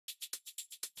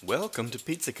Welcome to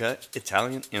Pizza Cut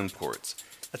Italian Imports.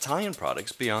 Italian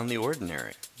products beyond the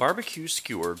ordinary. Barbecue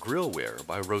Skewer Grillware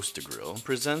by Rostigrill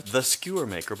presents the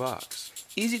Skewer-Maker-Box.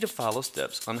 Easy to follow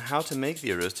steps on how to make the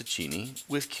Arrosticini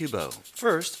with Cubo.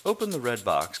 First, open the red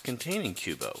box containing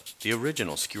Cubo, the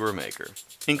original skewer maker.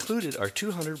 Included are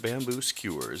 200 bamboo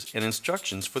skewers and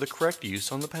instructions for the correct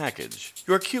use on the package.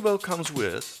 Your Cubo comes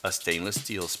with a stainless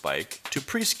steel spike to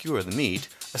pre-skewer the meat,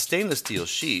 a stainless steel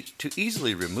sheet to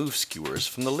easily remove skewers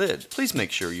from the lid. Please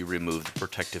make sure you remove the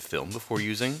protective film before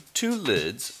using. 2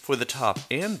 lids for the top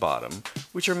and bottom,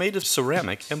 which are made of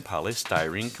ceramic and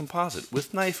polystyrene composite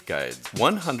with knife guides.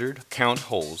 100 count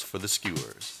holes for the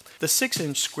skewers. The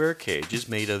 6-inch square cage is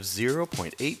made of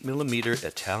 0.8mm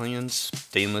Italian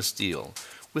stainless steel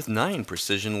with 9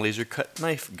 precision laser cut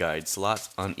knife guide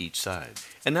slots on each side.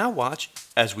 And now watch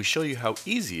as we show you how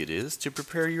easy it is to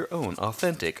prepare your own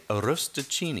authentic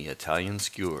Arrosticini Italian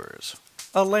skewers.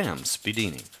 A lamb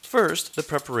spiedini. First, the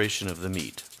preparation of the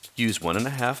meat. Use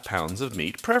 1.5 pounds of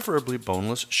meat, preferably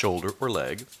boneless shoulder or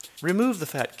leg. Remove the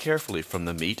fat carefully from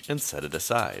the meat and set it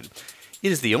aside.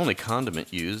 It is the only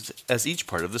condiment used as each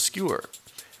part of the skewer.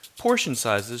 Portion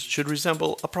sizes should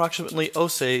resemble approximately,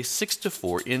 say, 6 to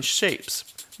 4 inch shapes,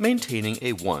 maintaining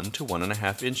a 1 to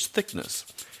 1.5 inch thickness.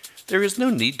 There is no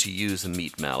need to use a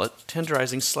meat mallet.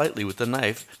 Tenderizing slightly with the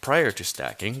knife prior to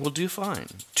stacking will do fine.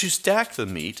 To stack the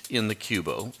meat in the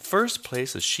cubo, first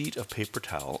place a sheet of paper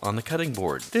towel on the cutting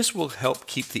board. This will help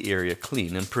keep the area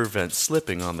clean and prevent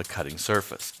slipping on the cutting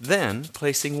surface. Then,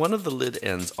 placing one of the lid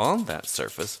ends on that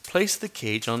surface, place the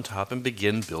cage on top and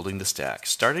begin building the stack,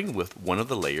 starting with one of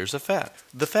the layers of fat.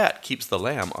 The fat keeps the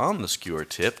lamb on the skewer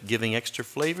tip, giving extra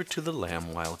flavor to the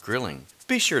lamb while grilling.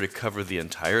 Be sure to cover the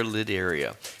entire lid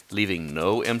area, leaving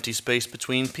no empty space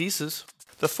between pieces.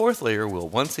 The 4th layer will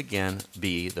once again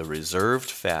be the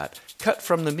reserved fat cut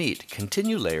from the meat.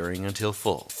 Continue layering until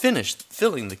full. Finish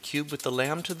filling the cube with the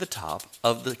lamb to the top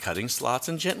of the cutting slots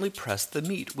and gently press the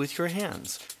meat with your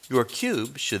hands. Your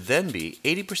cube should then be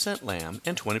 80% lamb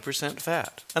and 20%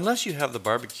 fat. Unless you have the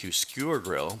barbecue skewer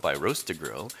grill by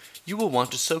Rostigrill, you will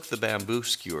want to soak the bamboo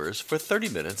skewers for 30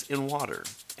 minutes in water.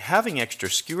 Having extra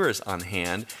skewers on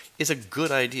hand is a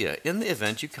good idea in the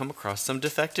event you come across some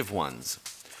defective ones.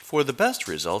 For the best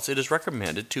results, it is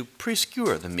recommended to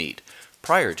pre-skewer the meat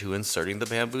prior to inserting the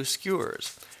bamboo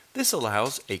skewers. This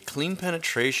allows a clean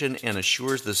penetration and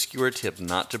assures the skewer tip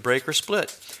not to break or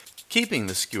split, keeping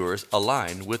the skewers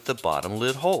aligned with the bottom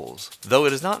lid holes. Though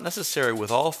it is not necessary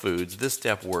with all foods, this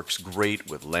step works great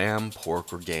with lamb,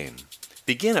 pork, or game.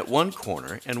 Begin at one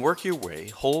corner and work your way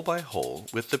hole by hole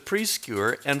with the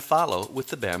pre-skewer and follow with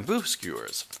the bamboo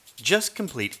skewers. Just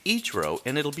complete each row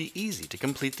and it'll be easy to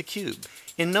complete the cube.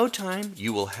 In no time,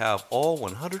 you will have all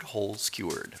 100 holes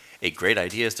skewered. A great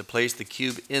idea is to place the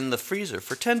cube in the freezer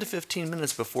for 10 to 15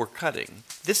 minutes before cutting.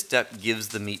 This step gives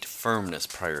the meat firmness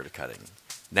prior to cutting.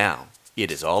 Now,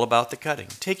 it is all about the cutting.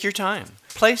 Take your time.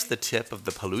 Place the tip of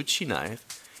the Paolucci knife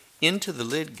into the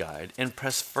lid guide and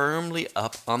press firmly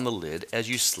up on the lid as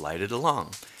you slide it along,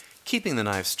 keeping the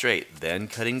knife straight, then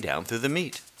cutting down through the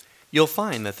meat. You'll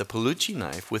find that the Paolucci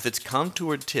knife with its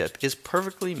contoured tip is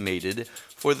perfectly mated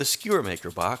for the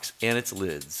Skewer-Maker-Box and its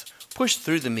lids. Push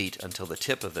through the meat until the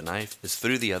tip of the knife is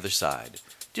through the other side.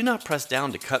 Do not press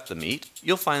down to cut the meat.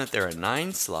 You'll find that there are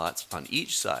 9 slots on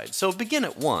each side, so begin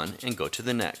at one and go to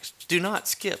the next. Do not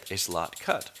skip a slot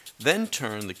cut. Then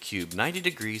turn the cube 90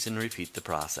 degrees and repeat the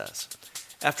process.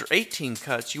 After 18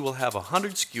 cuts, you will have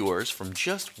 100 skewers from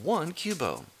just one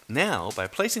cubo. Now, by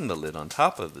placing the lid on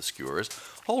top of the skewers,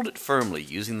 hold it firmly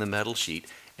using the metal sheet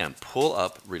and pull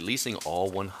up, releasing all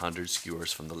 100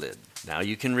 skewers from the lid. Now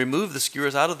you can remove the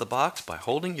skewers out of the box by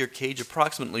holding your cage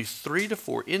approximately 3 to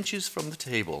 4 inches from the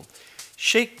table.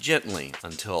 Shake gently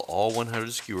until all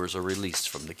 100 skewers are released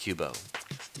from the cubo.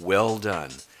 Well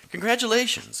done!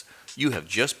 Congratulations! You have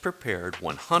just prepared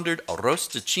 100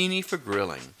 Arrosticini for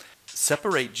grilling.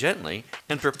 Separate gently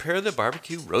and prepare the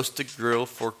barbecue Rostigrill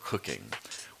for cooking.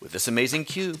 With this amazing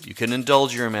cube, you can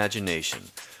indulge your imagination.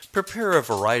 Prepare a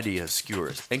variety of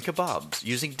skewers and kebabs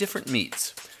using different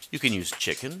meats. You can use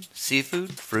chicken,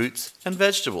 seafood, fruits, and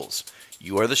vegetables.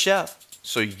 You are the chef,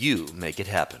 so you make it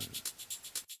happen.